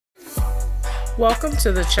Welcome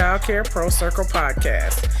to the Child Care Pro Circle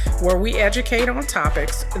podcast, where we educate on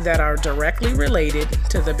topics that are directly related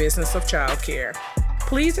to the business of child care.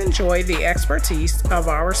 Please enjoy the expertise of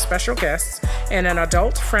our special guests in an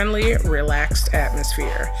adult-friendly, relaxed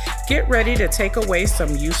atmosphere. Get ready to take away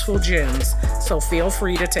some useful gems, so feel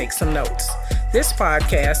free to take some notes. This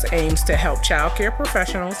podcast aims to help child care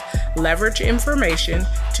professionals leverage information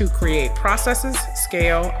to create processes,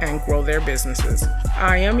 scale, and grow their businesses.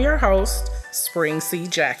 I am your host, Spring C.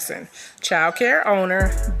 Jackson, child care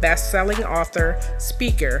owner, best-selling author,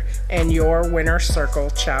 speaker, and your Winner Circle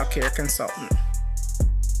child care consultant.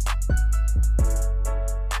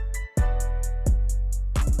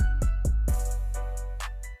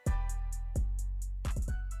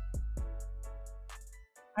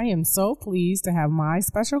 I am so pleased to have my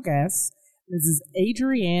special guest, Mrs.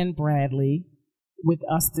 Adrienne Bradley, with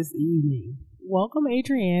us this evening. Welcome,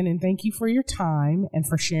 Adrienne, and thank you for your time and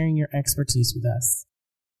for sharing your expertise with us.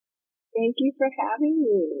 Thank you for having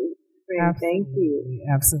me. Thank you.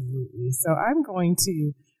 Absolutely. So I'm going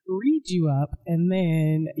to read you up, and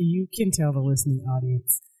then you can tell the listening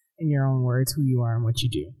audience in your own words who you are and what you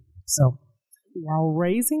do. So, while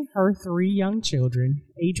raising her 3 young children,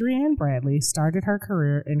 Adrienne Bradley started her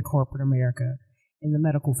career in corporate America in the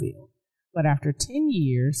medical field. But after 10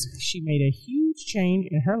 years, she made a huge change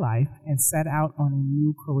in her life and set out on a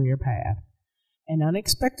new career path. An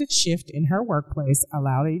unexpected shift in her workplace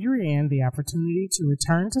allowed Adrienne the opportunity to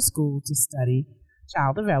return to school to study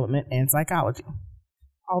child development and psychology.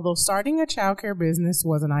 Although starting a childcare business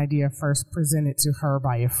was an idea first presented to her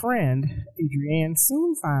by a friend, Adrienne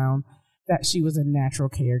soon found that she was a natural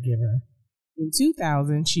caregiver. In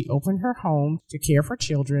 2000, she opened her home to care for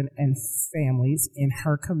children and families in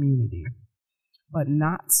her community, but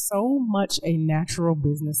not so much a natural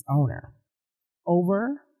business owner.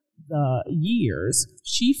 Over the years,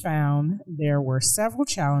 she found there were several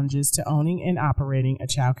challenges to owning and operating a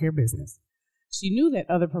childcare business. She knew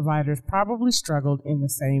that other providers probably struggled in the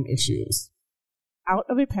same issues. Out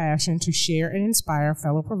of a passion to share and inspire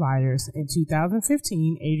fellow providers, in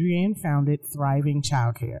 2015, Adrienne founded Thriving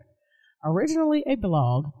Childcare, originally a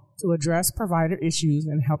blog to address provider issues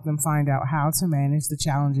and help them find out how to manage the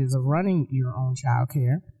challenges of running your own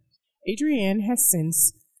childcare. Adrienne has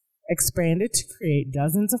since expanded to create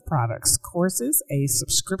dozens of products, courses, a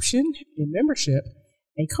subscription, a membership,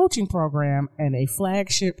 a coaching program, and a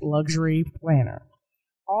flagship luxury planner,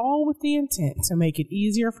 all with the intent to make it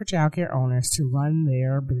easier for childcare owners to run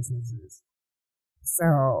their businesses.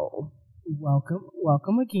 So,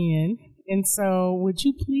 welcome again. And so, would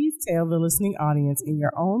you please tell the listening audience in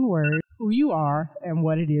your own words who you are and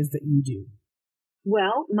what it is that you do?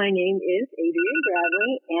 Well, my name is Adrienne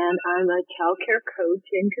Bradley, and I'm a childcare coach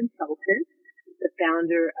and consultant, the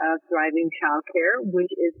founder of Thriving Childcare,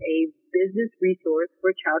 which is a business resource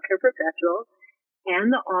for childcare professionals,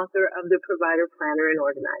 and the author of the Provider Planner and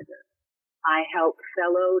Organizer. I help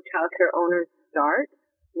fellow childcare owners start,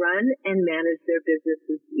 run, and manage their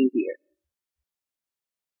businesses easier.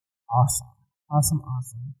 Awesome.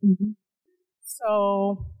 Mm-hmm.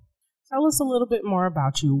 So, tell us a little bit more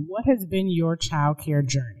about you. What has been your childcare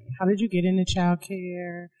journey? How did you get into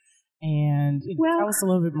childcare? And tell us a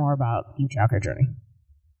little bit more about your childcare journey.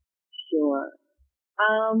 Sure.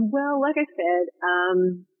 Like I said,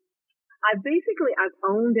 I've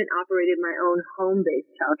owned and operated my own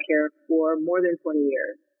home-based childcare for more than 20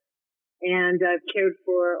 years. And I've cared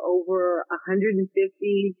for over 150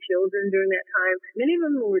 children during that time. Many of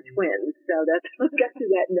them were twins, so that's how I got to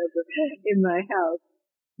that number in my house.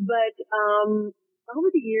 But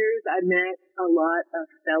over the years, I met a lot of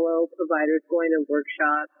fellow providers going to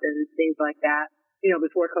workshops and things like that,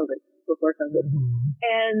 before COVID.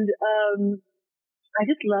 And I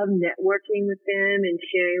just love networking with them and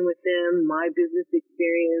sharing with them my business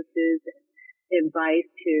experiences, advice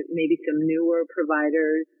to maybe some newer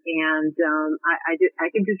providers. And I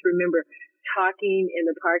can just remember talking in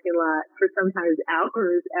the parking lot for sometimes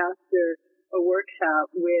hours after a workshop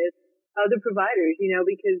with other providers,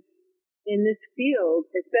 because in this field,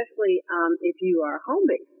 especially if you are a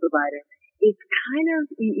home-based provider, it's kind of,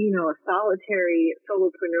 a solitary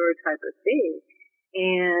solopreneur type of thing.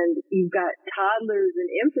 And you've got toddlers and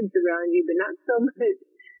infants around you, but not so much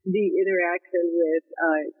the interaction with,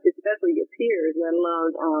 especially your peers, let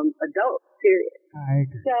alone adults, period. I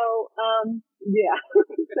agree. So,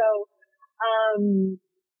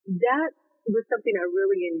 that was something I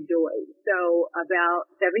really enjoyed. So about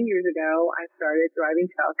 7 years ago, I started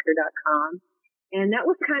thrivingchildcare.com. And that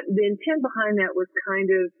was the intent behind that was kind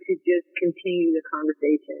of to just continue the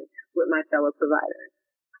conversation with my fellow providers.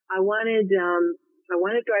 I wanted I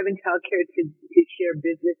want to thrive in childcare to share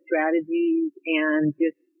business strategies and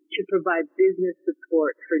just to provide business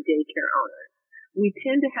support for daycare owners. We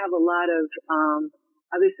tend to have a lot of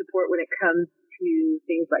other support when it comes to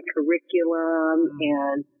things like curriculum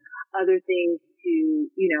and other things to,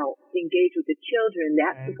 engage with the children.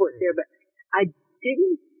 That support's there, but I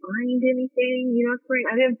didn't find anything, Spring.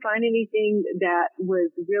 I didn't find anything that was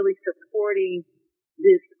really supporting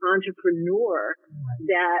this entrepreneur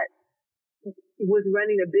that was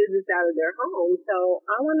running a business out of their home. So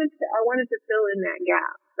I wanted to fill in that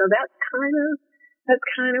gap. So that's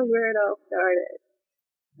kind of where it all started.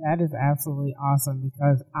 That is absolutely awesome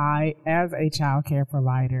because I, as a child care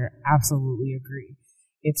provider, absolutely agree.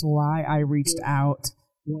 It's why I reached out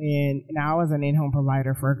and I was an in-home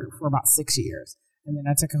provider for about 6 years. And then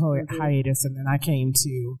I took a hiatus and then I came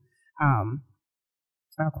to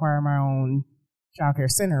acquire my own child care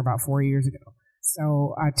center about 4 years ago.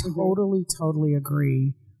 So I totally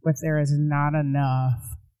agree with there is not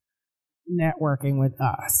enough networking with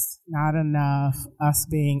us, not enough us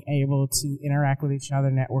being able to interact with each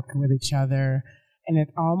other, networking with each other. And it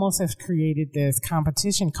almost has created this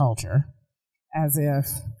competition culture as if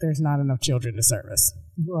there's not enough children to service.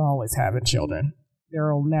 We're always having children.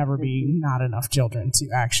 There will never be not enough children to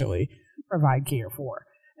actually provide care for.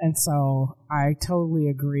 And so I totally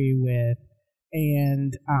agree with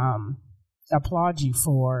and applaud you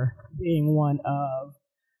for being one of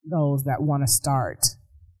those that want to start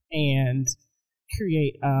and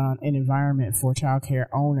create an environment for childcare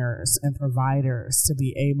owners and providers to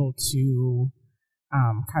be able to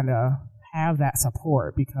kind of have that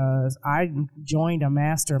support, because I joined a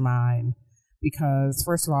mastermind because,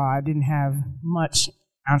 first of all, I didn't have much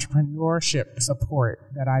entrepreneurship support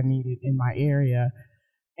that I needed in my area.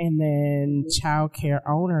 And then childcare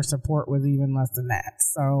owner support was even less than that.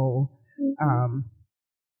 So, and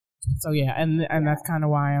that's kind of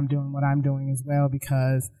why I'm doing what I'm doing as well,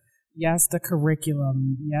 because yes, the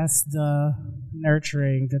curriculum, yes, the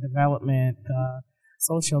nurturing, the development, the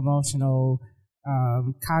social emotional,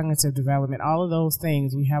 cognitive development, all of those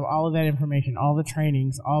things, we have all of that information, all the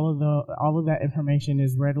trainings, all of that information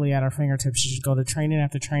is readily at our fingertips. You just go to training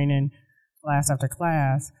after training, class after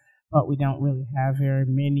class, but we don't really have very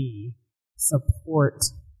many support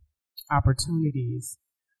opportunities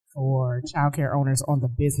for childcare owners on the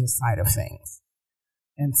business side of things.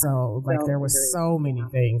 And so, there was so many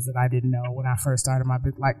things that I didn't know when I first started my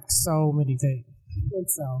business, so many things. And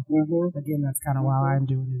so, again, that's kind of why I'm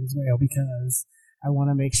doing it as well, because I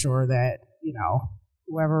want to make sure that,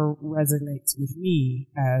 whoever resonates with me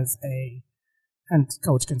as a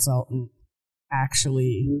coach consultant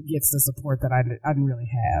actually gets the support that I didn't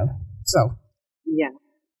really have. So. Yeah,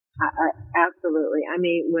 absolutely. I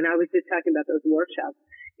mean, when I was just talking about those workshops,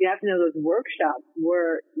 you have to know those workshops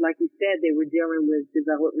were, like you said, they were dealing with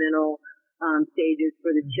developmental stages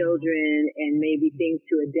for the children and maybe things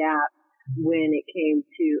to adapt when it came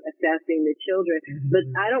to assessing the children. But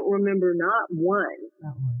I don't remember not one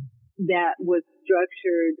that was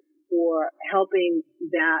structured for helping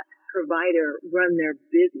that provider run their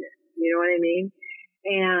business. You know what I mean?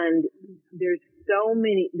 And there's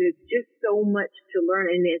just so much to learn.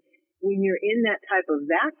 And when you're in that type of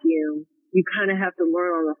vacuum, you kind of have to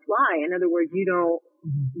learn on the fly. In other words, you don't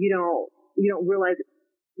realize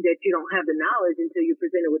that you don't have the knowledge until you're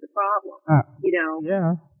presented with a problem.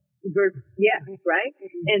 Yeah. Yeah, right?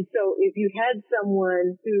 And so if you had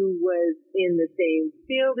someone who was in the same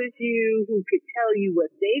field as you, who could tell you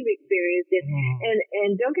what they've experienced,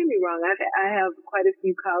 and don't get me wrong, I have quite a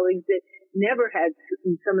few colleagues that never had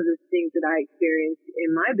some of the things that I experienced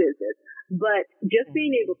in my business, but just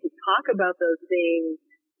being able to talk about those things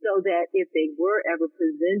so that if they were ever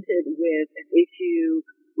presented with an issue,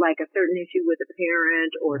 like a certain issue with a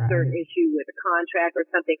parent or a certain issue with a contract or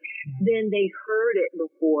something, then they heard it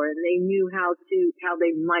before and they knew how they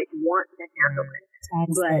might want to handle it.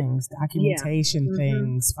 Tax things, documentation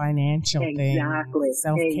things, financial things,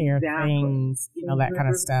 self-care things, that kind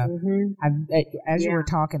of stuff. As you were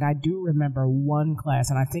talking, I do remember one class,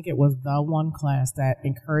 and I think it was the one class that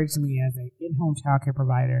encouraged me as an in-home childcare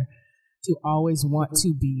provider to always want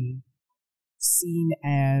to be seen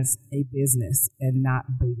as a business and not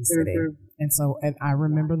babysitting. And I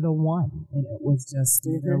remember the one, and it was just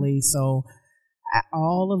really so.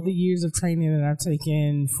 All of the years of training that I've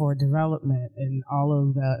taken for development and all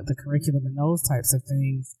of the curriculum and those types of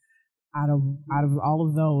things, out of all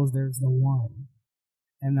of those, there's the one,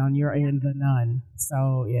 and on your end, the none.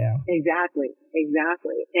 So yeah, exactly.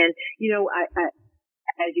 And I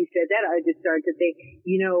as you said that, I just started to think,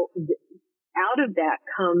 out of that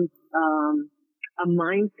comes a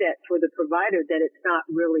mindset for the provider that it's not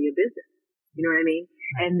really a business. You know what I mean?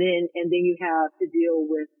 And then you have to deal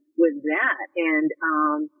with that. And,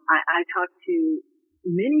 I talked to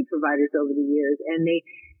many providers over the years, and they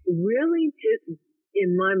really just,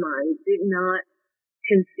 in my mind, did not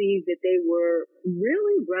conceive that they were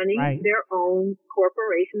really running their own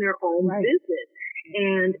corporation, their own business.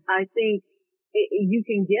 And I think you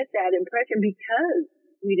can get that impression because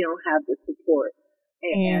we don't have the support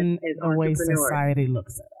and as the way society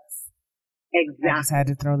looks at us. Exactly. I just had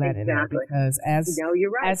to throw that in there because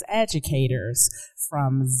you're right. As educators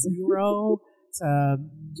from 0 to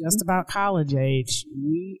just about college age,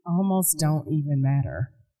 we almost don't even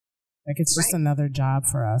matter. Like it's just another job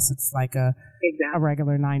for us. It's like a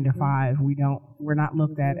regular 9 to 5. We're not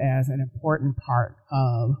looked at as an important part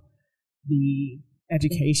of the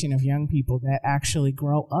education of young people that actually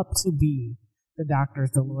grow up to be the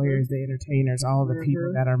doctors, the lawyers, the entertainers, all the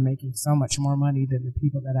people that are making so much more money than the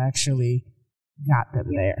people that actually got them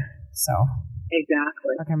there. So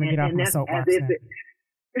exactly. Okay, I'm gonna get off my soapbox now.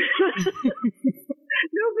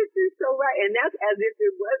 No, but you're so right. And that's as if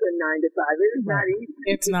it was a 9 to 5. It's not even.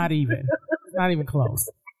 It's not even. It's not even close.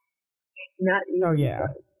 Not even. Oh, yeah.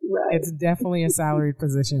 Close. Right. It's definitely a salaried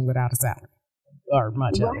position without a salary. Or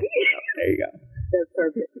much of it. There you go. That's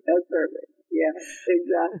perfect. Yeah,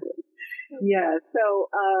 exactly. Yeah. So,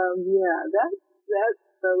 that's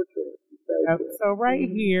so true. So right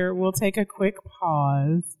here, we'll take a quick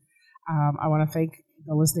pause. I want to thank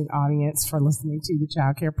the listening audience for listening to the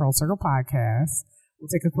Child Care Pearl Circle podcast. We'll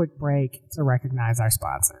take a quick break to recognize our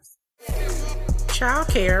sponsors. Child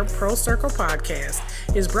Care Pearl Circle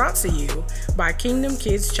podcast is brought to you by Kingdom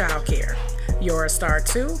Kids Child Care. You're a star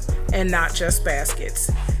too, and not just baskets.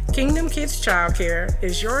 Kingdom Kids Child Care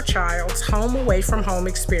is your child's home away from home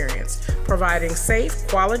experience, providing safe,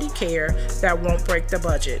 quality care that won't break the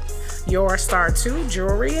budget. Your Star 2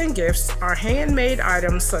 jewelry and gifts are handmade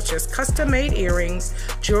items such as custom-made earrings,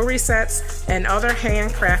 jewelry sets, and other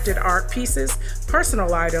handcrafted art pieces,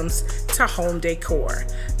 personal items to home decor.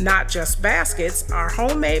 Not just baskets, are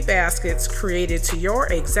homemade baskets created to your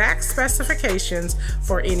exact specifications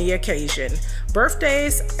for any occasion.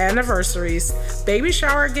 Birthdays, anniversaries, baby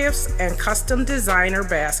shower gifts, and custom designer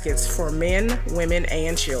baskets for men, women,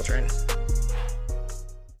 and children.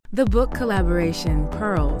 The book collaboration,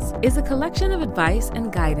 Pearls, is a collection of advice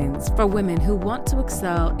and guidance for women who want to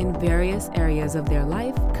excel in various areas of their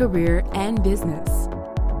life, career, and business.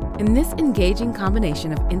 In this engaging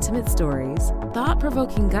combination of intimate stories,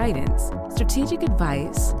 thought-provoking guidance, strategic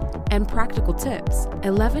advice, and practical tips,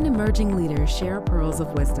 11 emerging leaders share pearls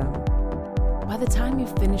of wisdom. By the time you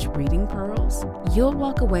finish reading Pearls, you'll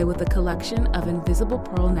walk away with a collection of invisible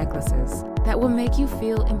pearl necklaces that will make you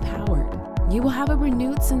feel empowered. You will have a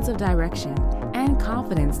renewed sense of direction and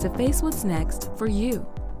confidence to face what's next for you.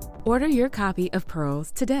 Order your copy of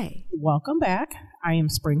Pearls today. Welcome back. I am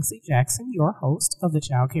Spring C. Jackson, your host of the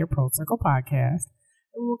Child Care Pearl Circle podcast,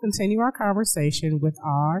 and we'll continue our conversation with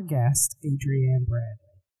our guest, Adrienne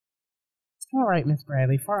Bradley. All right, Miss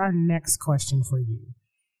Bradley, for our next question for you,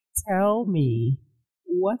 tell me,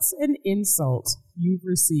 what's an insult you've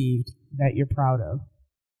received that you're proud of?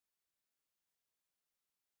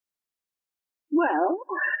 Well,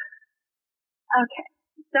 okay.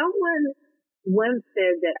 Someone once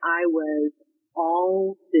said that I was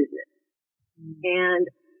all business. And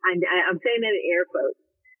I'm saying that in air quotes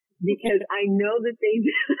because I know that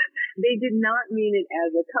they did not mean it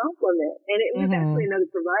as a compliment. And it was actually another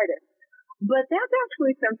provider. But that's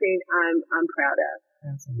actually something I'm proud of.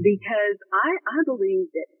 Absolutely. Because I believe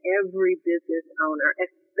that every business owner,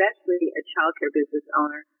 especially a childcare business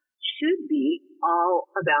owner, should be all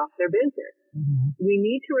about their business. We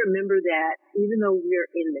need to remember that even though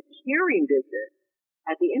we're in the caring business,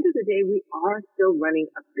 at the end of the day, we are still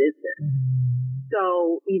running a business.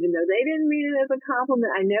 So even though they didn't mean it as a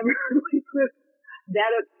compliment, I never really was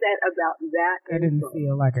that upset about that. That didn't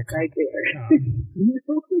feel like a compliment. Right there.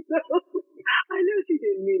 I know she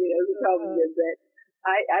didn't mean it as a compliment, but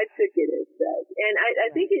I took it as such. And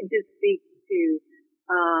I think it just speaks to,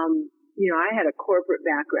 I had a corporate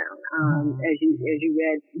background. As you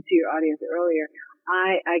read to your audience earlier,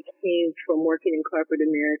 I came from working in corporate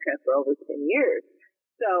America for over 10 years.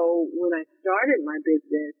 So when I started my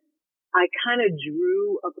business, I kind of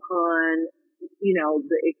drew upon,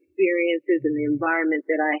 the experiences and the environment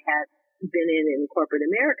that I had been in corporate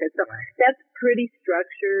America. So that's pretty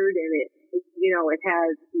structured, and it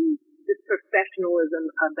has this professionalism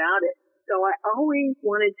about it. So I always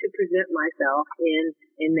wanted to present myself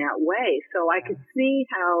in that way. So I could see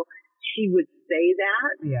how she would say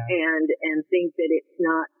that and think that it's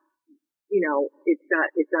not,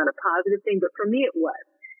 it's not a positive thing. But for me, it was.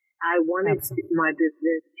 I wanted my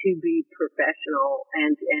business to be professional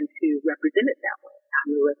and to represent it that way.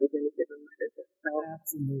 I'm a representative of my business. So,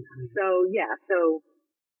 absolutely. So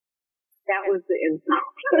that was the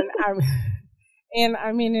insult. And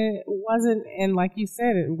I mean, it wasn't, and like you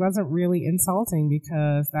said, it wasn't really insulting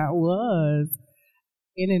because that was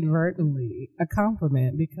inadvertently a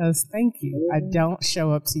compliment because thank you. I don't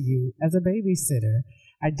show up to you as a babysitter.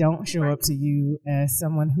 I don't show up to you as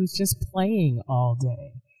someone who's just playing all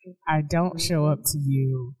day. I don't show up to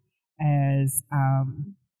you as,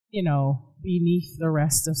 beneath the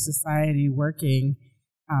rest of society working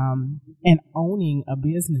and owning a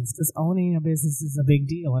business, because owning a business is a big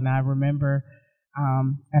deal. And I remember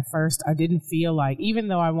at first I didn't feel like, even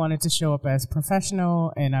though I wanted to show up as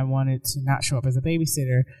professional and I wanted to not show up as a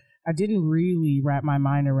babysitter, I didn't really wrap my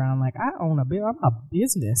mind around like, I'm a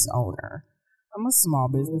business owner. I'm a small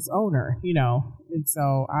business owner, and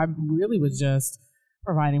so I really was just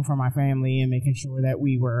providing for my family and making sure that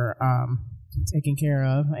we were taken care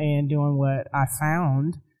of and doing what I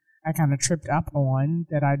found I kind of tripped up on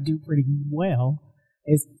that I do pretty well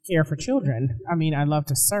is care for children. I mean, I love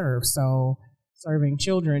to serve, so serving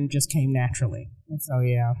children just came naturally. And so,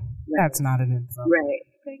 that's not an insult. Right.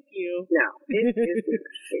 Thank you. No, it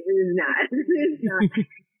is not. It's not.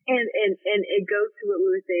 And it goes to what we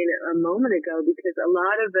were saying a moment ago, because a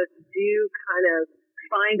lot of us do kind of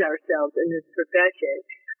find ourselves in this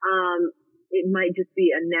profession. It might just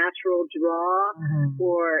be a natural draw,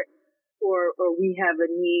 or we have a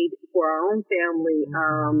need for our own family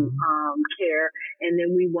care, and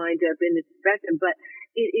then we wind up in this profession. But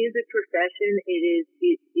it is a profession.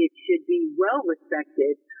 It should be well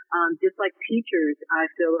respected. Just like teachers,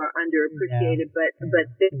 I feel, are underappreciated, but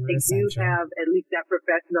they do have at least that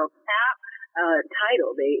professional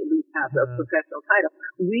title. They at least have a professional title.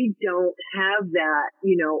 We don't have that,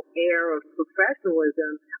 air of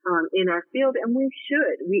professionalism in our field, and we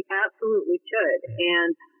should. We absolutely should.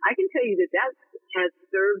 And I can tell you that has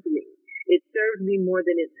served me. It served me more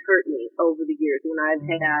than it's hurt me over the years when I've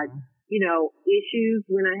had, issues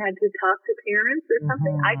when I had to talk to parents or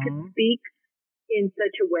something. I could speak in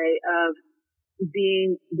such a way of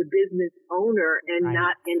being the business owner and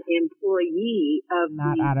not an employee of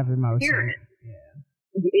not out of emotion. Parent.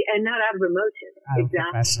 And not out of emotion. Out of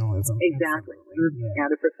professionalism. Exactly.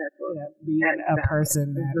 Out of professionalism. Being a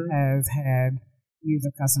person that has had years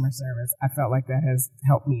of customer service, I felt like that has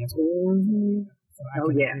helped me as well. So I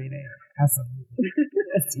can agree there. Absolutely.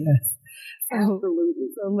 yes.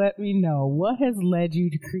 Absolutely. So let me know, what has led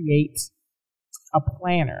you to create a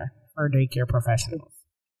planner for daycare professionals?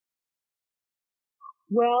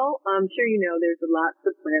 Well, I'm sure there's lots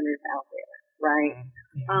of planners out there, right?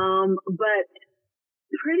 But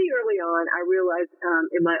pretty early on, I realized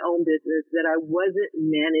in my own business that I wasn't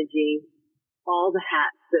managing all the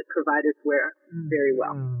hats that providers wear very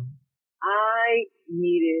well. I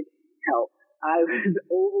needed help. I was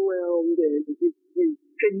overwhelmed and just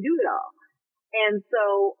couldn't do it all. And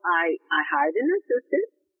so I hired an assistant.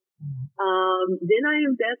 Then I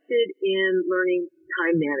invested in learning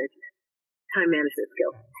time management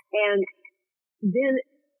skills. And then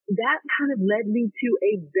that kind of led me to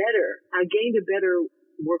I gained a better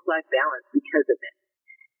work-life balance because of it.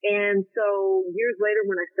 And so years later,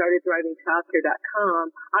 when I started ThrivingChildcare.com,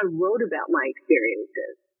 I wrote about my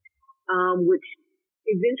experiences, which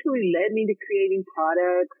eventually led me to creating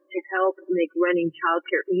products to help make running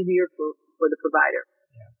childcare easier for the provider.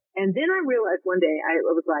 And then I realized one day, I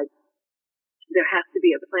was like, there has to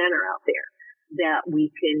be a planner out there that we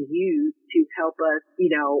can use to help us,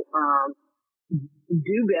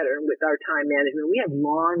 do better with our time management. We have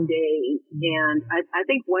long days, and I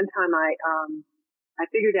think one time I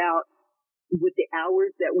figured out with the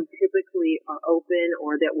hours that we typically are open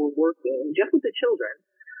or that we're working, just with the children,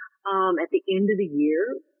 at the end of the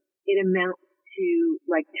year, it amounts to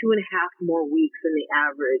like 2.5 more weeks than the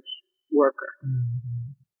average worker.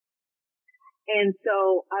 And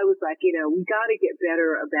so I was like, we got to get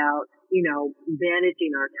better about,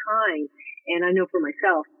 managing our time. And I know for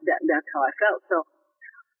myself that's how I felt. So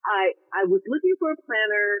I was looking for a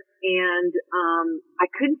planner, and I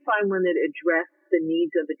couldn't find one that addressed the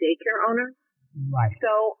needs of a daycare owner. Right.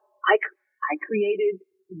 So I created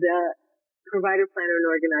the provider planner and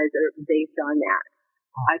organizer based on that.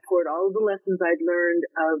 I poured all of the lessons I'd learned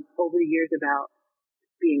over the years about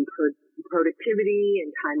being productivity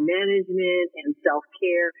and time management and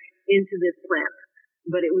self-care into this planner,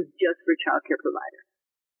 but it was just for childcare providers.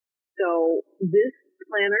 So this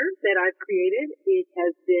planner that I've created, it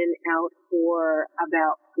has been out for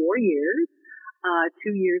about 4 years.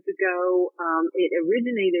 2 years ago, it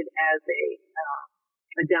originated as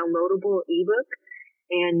a downloadable ebook,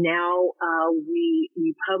 And now we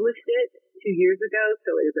published it 2 years ago,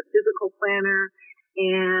 so it is a physical planner,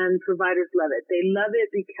 and providers love it. They love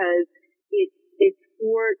it because it's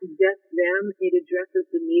for just them. It addresses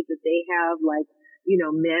the needs that they have, like,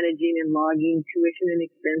 managing and logging tuition and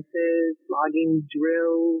expenses, logging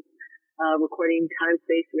drills, recording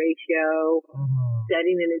time-space ratio,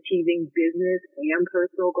 setting and achieving business and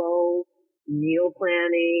personal goals, meal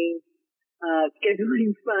planning,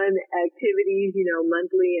 scheduling fun activities,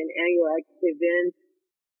 monthly and annual events,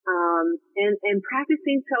 and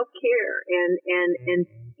practicing self-care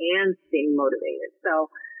and staying motivated. So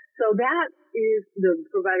that is the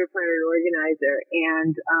provider planner and organizer.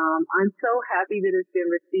 And, I'm so happy that it's been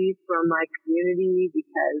received from my community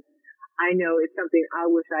because I know it's something I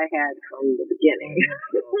wish I had from the beginning.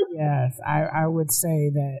 Yes, I would say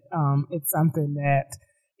that it's something that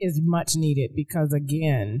is much needed because,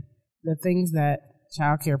 again, the things that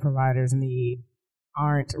childcare providers need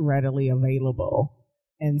aren't readily available.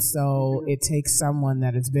 And so it takes someone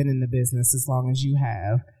that has been in the business as long as you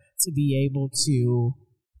have to be able to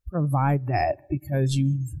provide that because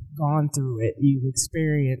you've gone through it, you've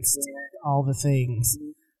experienced all the things.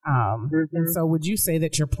 And so would you say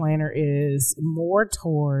that your planner is more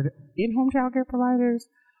toward in-home childcare providers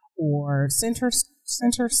or center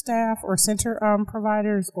staff or center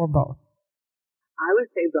providers or both? I would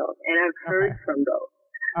say both. And I've heard from both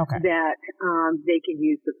that they can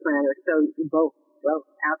use the planner. So both,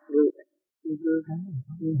 absolutely.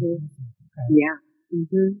 Yeah.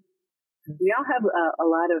 We all have a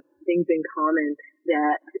lot of things in common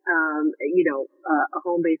that, a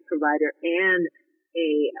home-based provider and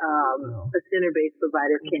a center-based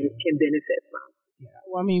provider can benefit from. Yeah.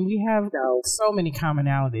 Well, I mean, we have so many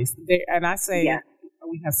commonalities. And I say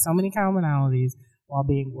we have so many commonalities while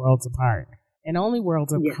being worlds apart. And only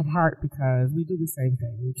worlds apart because we do the same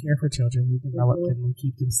thing. We care for children, we develop them, we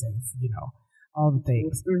keep them safe, all the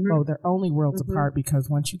things. So they're only worlds apart because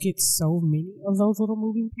once you get so many of those little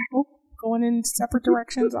moving people going in separate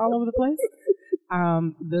directions all over the place,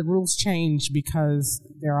 the rules change because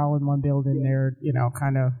they're all in one building. They're,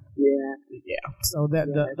 kind of, So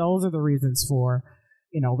those are the reasons for,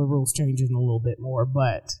 the rules changing a little bit more.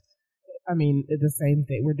 But I mean, the same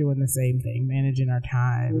thing. We're doing the same thing, managing our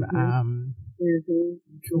time,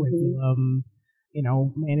 curriculum,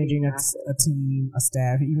 managing a team, a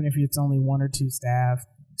staff, even if it's only one or two staff,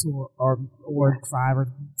 or 5 or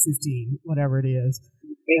 15, whatever it is.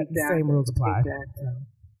 The same rules apply. Exactly.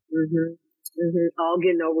 All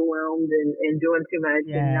getting overwhelmed and doing too much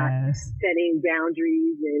and not setting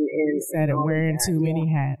boundaries and you said it, wearing too many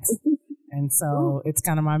hats. And so it's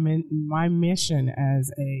kind of my mission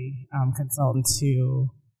as a consultant to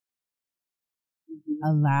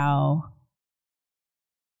allow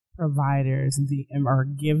providers or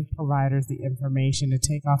give providers the information to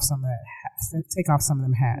take off some of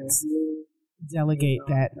them hats, delegate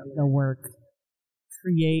the work,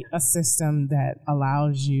 create a system that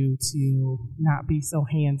allows you to not be so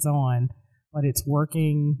hands-on, but it's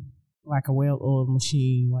working like a well-oiled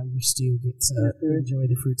machine while you still get to enjoy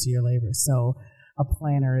the fruits of your labor. So a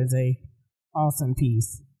planner is a awesome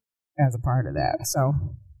piece as a part of that. So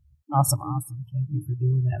awesome. Thank you for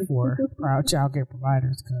doing that for Proud Childcare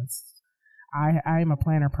Providers because I am a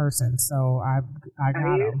planner person, so I got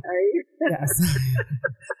them. Are you? Yes.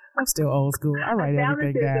 I'm still old school. I write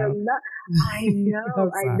everything down. I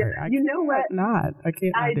know. I know. You know what? I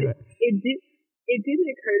can't not do it. It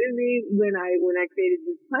didn't occur to me when I created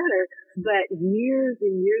this planner, but years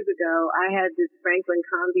and years ago, I had this Franklin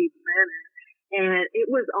Covey planner, and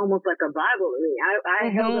it was almost like a Bible to me.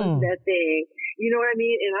 I held up that thing. You know what I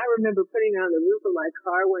mean? And I remember putting it on the roof of my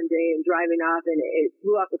car one day and driving off, and it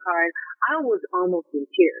flew off the car, and I was almost in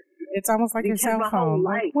tears. It's almost like your cell phone.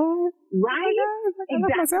 Like, what? Right? I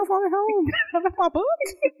left my cell phone at home. I left my book.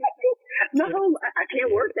 I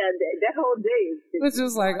can't work that day. That whole day. It's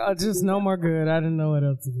just like, just no more good. I didn't know what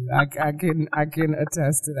else to do. I can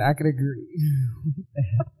attest to that. I can agree.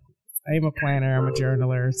 I'm a planner. I'm a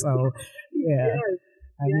journaler. So, yeah. Yes.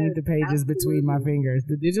 I need the pages between my fingers.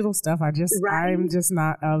 The digital stuff, I'm just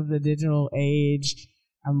not of the digital age.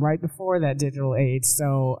 I'm right before that digital age.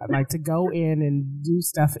 So I like to go in and do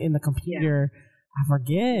stuff in the computer. I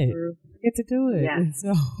forget to do it. Yeah.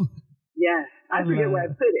 So, I forget where I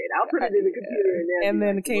put it. I'll put it in the computer and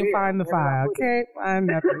then can't find the file. Can't find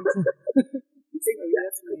nothing.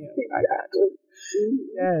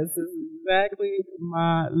 Yes, this is exactly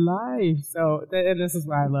my life. So, and this is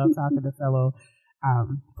why I love talking to fellow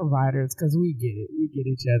providers because we get it. We get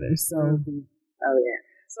each other. So,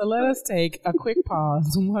 So let us take a quick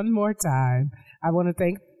pause one more time. I want to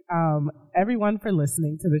thank everyone for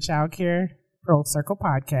listening to the Child Care Pearl Circle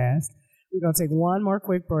podcast. We're going to take one more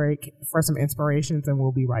quick break for some inspirations, and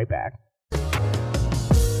we'll be right back.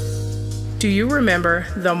 Do you remember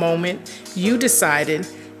the moment you decided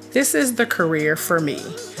this is the career for me?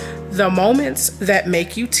 The moments that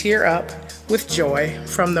make you tear up with joy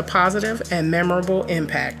from the positive and memorable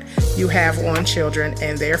impact you have on children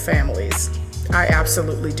and their families. I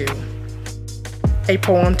absolutely do. A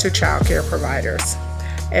poem to childcare providers.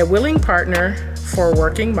 A willing partner for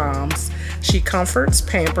working moms, she comforts,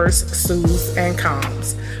 pampers, soothes, and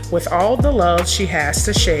calms. With all the love she has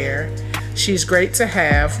to share, she's great to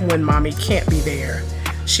have when mommy can't be there.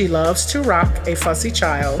 She loves to rock a fussy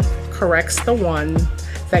child, corrects the one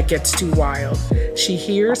that gets too wild. She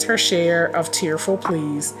hears her share of tearful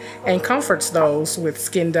pleas and comforts those with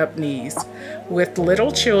skinned up knees. With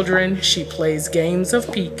little children, she plays games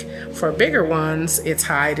of peek. For bigger ones, it's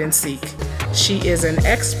hide and seek. She is an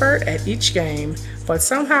expert at each game, but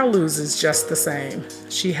somehow loses just the same.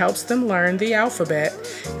 She helps them learn the alphabet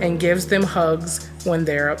and gives them hugs when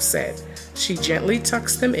they're upset. She gently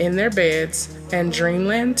tucks them in their beds and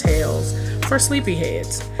dreamland tales for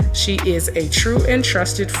sleepyheads. She is a true and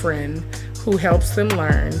trusted friend who helps them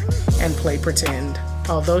learn and play pretend.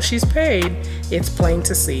 Although she's paid, it's plain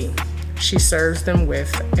to see. She serves them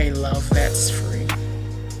with a love that's free.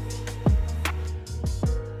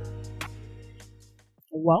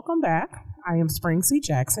 Welcome back. I am Spring C.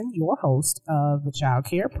 Jackson, your host of the Child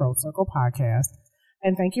Care Pro Circle podcast.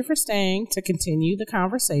 And thank you for staying to continue the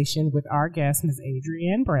conversation with our guest, Ms.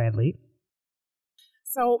 Adrienne Bradley.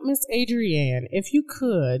 So, Ms. Adrienne, if you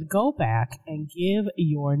could go back and give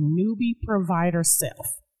your newbie provider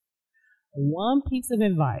self one piece of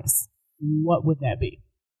advice, what would that be?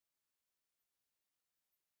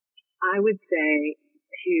 I would say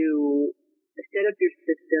to set up your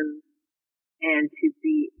system and to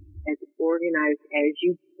be as organized as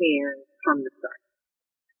you can from the start.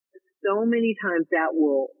 So many times that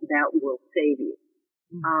will save you.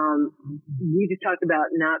 We just talked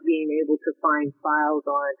about not being able to find files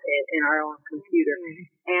in our own computer.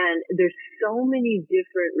 And there's so many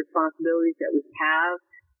different responsibilities that we have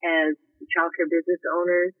as childcare business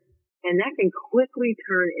owners, and that can quickly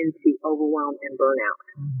turn into overwhelm and burnout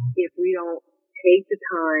if we don't take the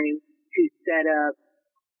time to set up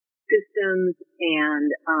systems and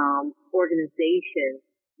organization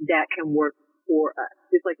that can work for us.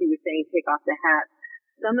 Just like you were saying, take off the hat.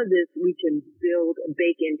 Some of this we can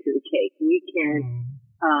bake into the cake. We can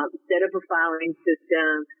set up a filing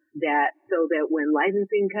system so that when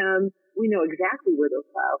licensing comes, we know exactly where those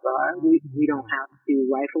files are. We don't have to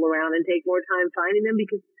rifle around and take more time finding them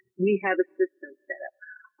because we have a system set up.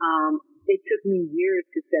 It took me years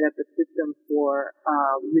to set up a system for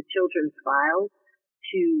the children's files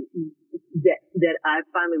that I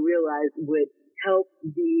finally realized would help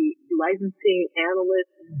the licensing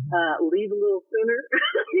analyst leave a little sooner.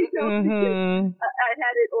 I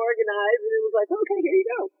had it organized, and it was like, okay, here you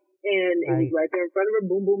go. And it was right there in front of her,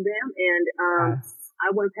 boom, boom, bam. And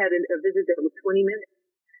I once had a visit that was 20 minutes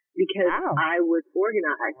because I was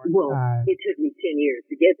organized. Well, it took me 10 years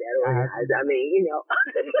to get that organized. I mean,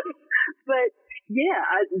 but yeah,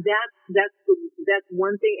 that's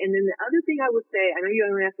one thing. And then the other thing I would say, I know you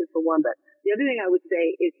only asked this for one, but the other thing I would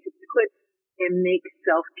say is to put and make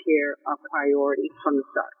self-care a priority from the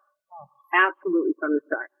start. Absolutely from the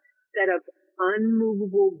start. Set up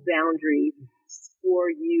unmovable boundaries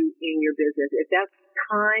for you in your business. If that's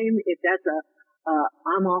time, if that's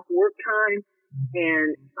I'm off work time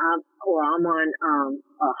and or I'm on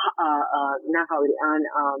not holiday,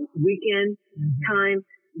 on weekend time,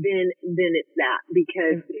 then it's that,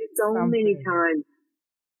 because so many times,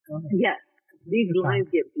 yes, these lines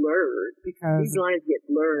get blurred.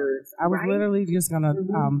 I was literally just going to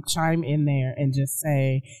chime in there and just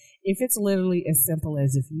say, if it's literally as simple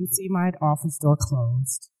as if you see my office door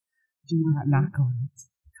closed, do not knock on it,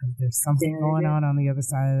 because there's something going on the other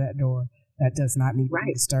side of that door that does not need to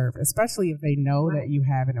be disturbed, especially if they know that you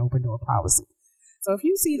have an open door policy. So if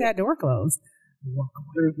you see that door closed, walk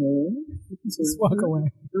away. Just walk away.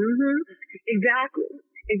 Exactly.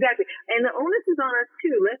 And the onus is on us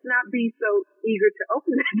too. Let's not be so eager to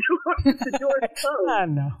open that door if the door is closed. I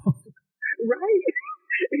know. Right?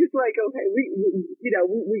 It's like, okay, we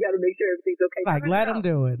got to make sure everything's okay. Like, let them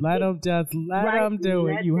do it. Let them do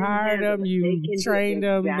it. You hired them. You trained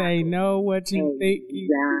them. They know what you think.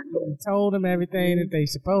 You told them everything that they're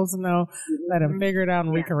supposed to know. Let them figure it out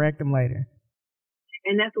and recorrect them later.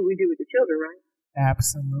 And that's what we do with the children, right?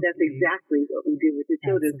 Absolutely. That's exactly what we do with the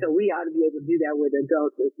children. So we ought to be able to do that with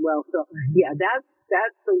adults as well. So yeah,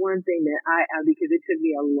 that's the one thing that because it took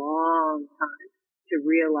me a long time to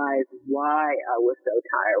realize why I was so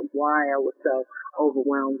tired, why I was so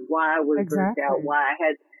overwhelmed, why I was burnt out, why I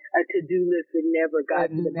had a to-do list that never got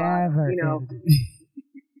to the bottom, you know.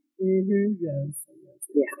 Yes.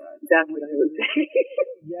 Yeah, that's what I would say.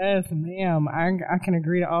 Yes, ma'am. I can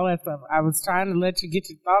agree to all that stuff. I was trying to let you get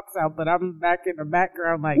your thoughts out, but I'm back in the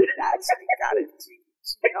background like, she got it.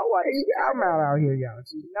 She know what she's talking about out here, y'all.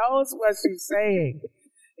 She knows what she's saying.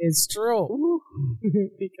 It's true.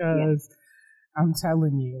 Because I'm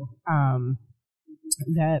telling you,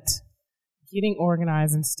 that getting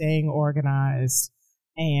organized and staying organized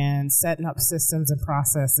and setting up systems and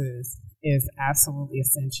processes is absolutely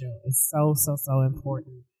essential. It's so, so, so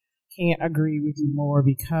important. Can't agree with you more,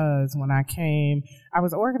 because when I came, I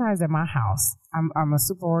was organized at my house. I'm a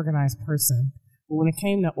super organized person. But when it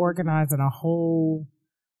came to organizing a whole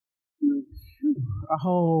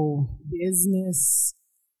business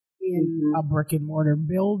in a brick and mortar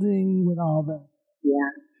building with all the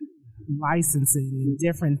licensing and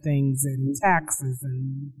different things and taxes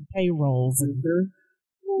and payrolls and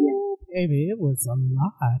baby, it was a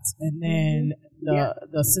lot. And then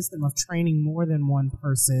the system of training more than one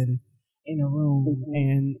person in a room,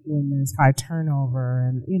 and when there's high turnover,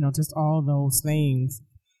 and just all those things.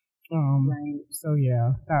 So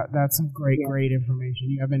yeah, that's some great information.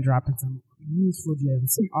 You have been dropping some useful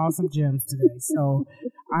gems, some awesome gems today. So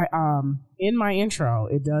I in my intro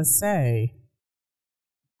it does say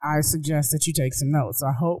I suggest that you take some notes. So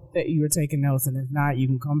I hope that you were taking notes, and if not, you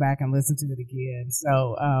can come back and listen to it again.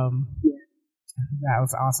 So that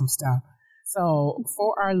was awesome stuff. So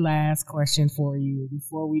for our last question for you,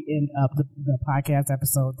 before we end up the podcast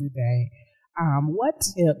episode today, what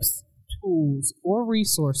tips, tools, or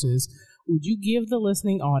resources would you give the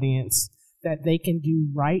listening audience that they can do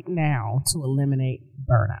right now to eliminate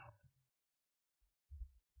burnout?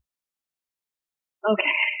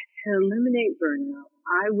 Okay, to eliminate burnout,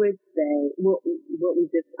 I would say what we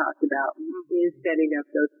just talked about is setting up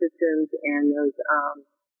those systems and those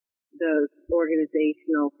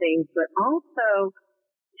organizational things, but also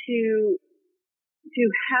to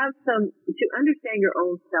understand your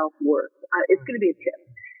own self-worth. It's going to be a tip.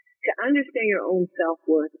 To understand your own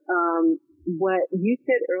self-worth. What you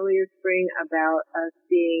said earlier, Spring, about us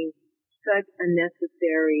being such a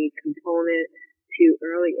necessary component to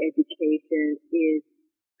early education is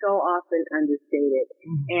so often understated.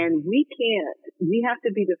 And we have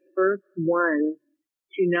to be the first one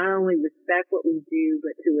to not only respect what we do,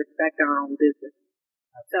 but to respect our own business.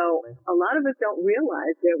 So a lot of us don't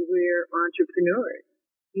realize that we're entrepreneurs.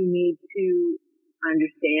 You need to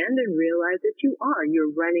understand and realize that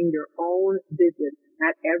you're running your own business.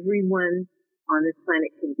 Not everyone on this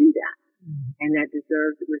planet can do that. And that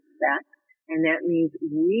deserves respect. And that means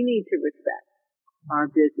we need to respect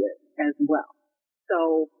our business as well.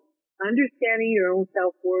 So understanding your own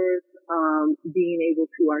self-worth, being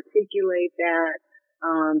able to articulate that,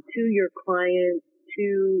 to your clients,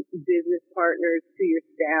 to business partners, to your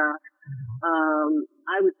staff,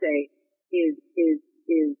 I would say is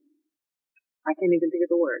I can't even think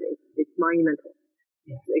of the word. It's monumental.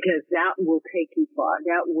 Because that will take you far.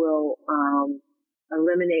 That will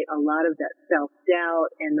eliminate a lot of that self-doubt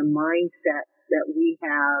and the mindset that we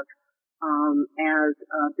have as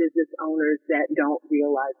business owners that don't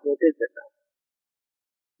realize we're business owners.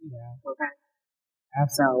 Yeah. Okay.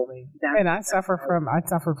 Absolutely. And I suffered from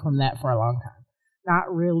that for a long time.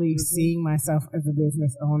 Not really seeing myself as a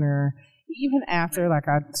business owner, even after, like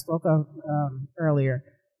I spoke of earlier,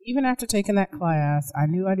 even after taking that class, I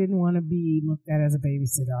knew I didn't want to be looked at as a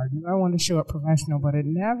babysitter. I knew I wanted to show up professional, but it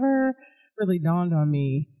never really dawned on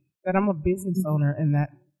me that I'm a business owner, and that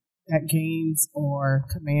gains or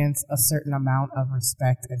commands a certain amount of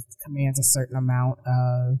respect. It commands a certain amount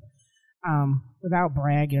of, without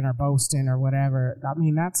bragging or boasting or whatever. I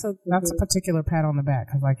mean, that's a particular pat on the back,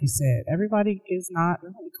 because like you said, everybody is not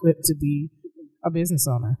equipped to be a business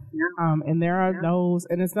owner. And there are those,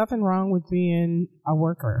 and there's nothing wrong with being a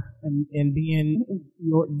worker and being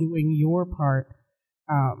doing your part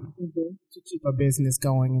to keep a business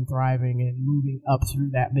going and thriving and moving up through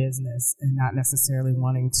that business, and not necessarily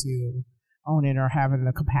wanting to own it or having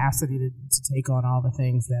the capacity to take on all the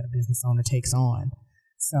things that a business owner takes on.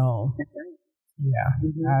 So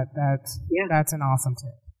that's an awesome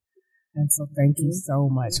tip. And so thank you so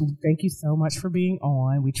much. Thank you so much for being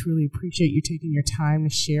on. We truly appreciate you taking your time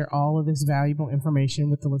to share all of this valuable information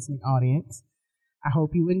with the listening audience. I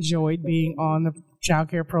hope you enjoyed being on the Child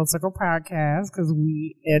Care Pearl Circle podcast, because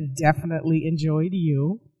we definitely enjoyed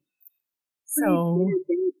you. So thank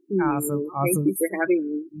you. Awesome. Thank you for having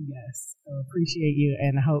me. Yes, I appreciate you,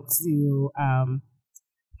 and I hope to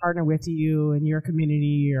partner with you and your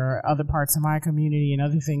community or other parts of my community and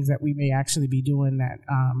other things that we may actually be doing that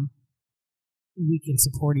we can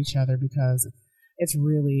support each other, because it's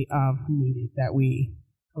really needed that we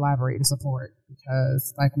collaborate and support,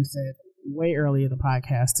 because like we said way earlier in the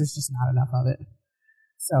podcast, there's just not enough of it.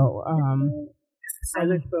 So I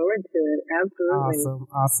look forward to it. Absolutely.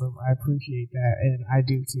 Awesome. I appreciate that, and I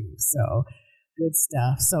do too. So good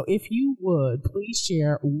stuff. So if you would please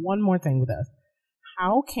share one more thing with us.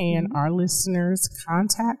 How can our listeners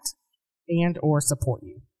contact and or support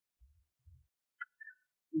you?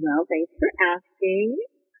 Well, thanks for asking.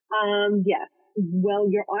 Yes. Well,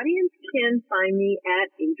 your audience can find me at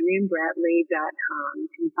adrianbradley.com. You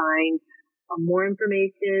can find more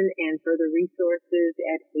information and further resources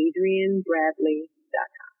at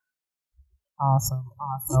adrianbradley.com.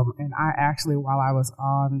 Awesome. And I actually, while I was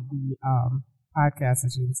on the podcast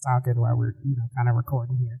and she was talking while we're kind of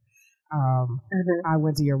recording here, I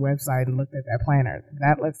went to your website and looked at that planner.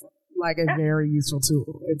 That looks like a very useful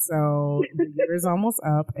tool. And so the year is almost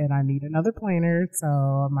up and I need another planner. So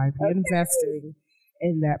I might be investing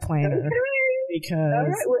in that planner because. All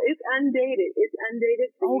right. Well, it's undated.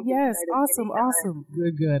 Oh, yes. Awesome.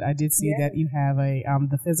 Good. I did see that you have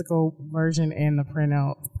the physical version and the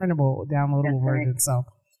printable downloadable version. So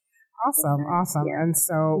awesome. Yeah. And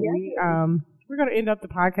so we're going to end up the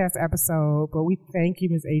podcast episode, but we thank you,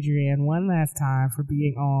 Ms. Adrienne, one last time for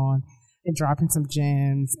being on and dropping some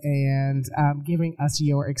gems and giving us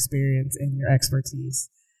your experience and your expertise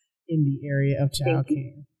in the area of child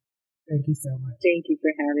care. Thank you so much. Thank you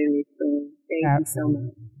for having me, Spoon. Thank you so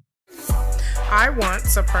much. I want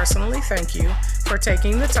to personally thank you for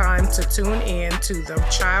taking the time to tune in to the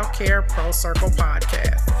Child Care Pro Circle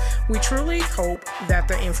podcast. We truly hope that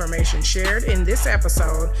the information shared in this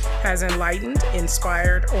episode has enlightened,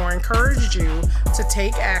 inspired, or encouraged you to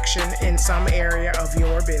take action in some area of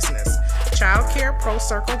your business.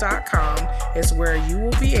 ChildCareProCircle.com is where you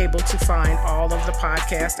will be able to find all of the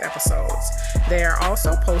podcast episodes. They are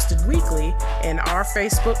also posted weekly in our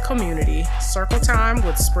Facebook community, Circle Time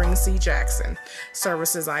with Spring C. Jackson.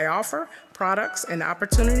 Services I offer, products, and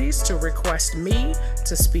opportunities to request me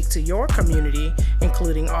to speak to your community,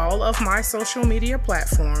 including all of my social media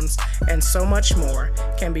platforms, and so much more,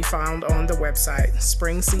 can be found on the website,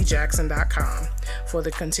 springcjackson.com. For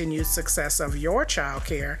the continued success of your child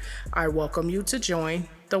care, I welcome you to join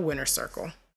the Winner Circle.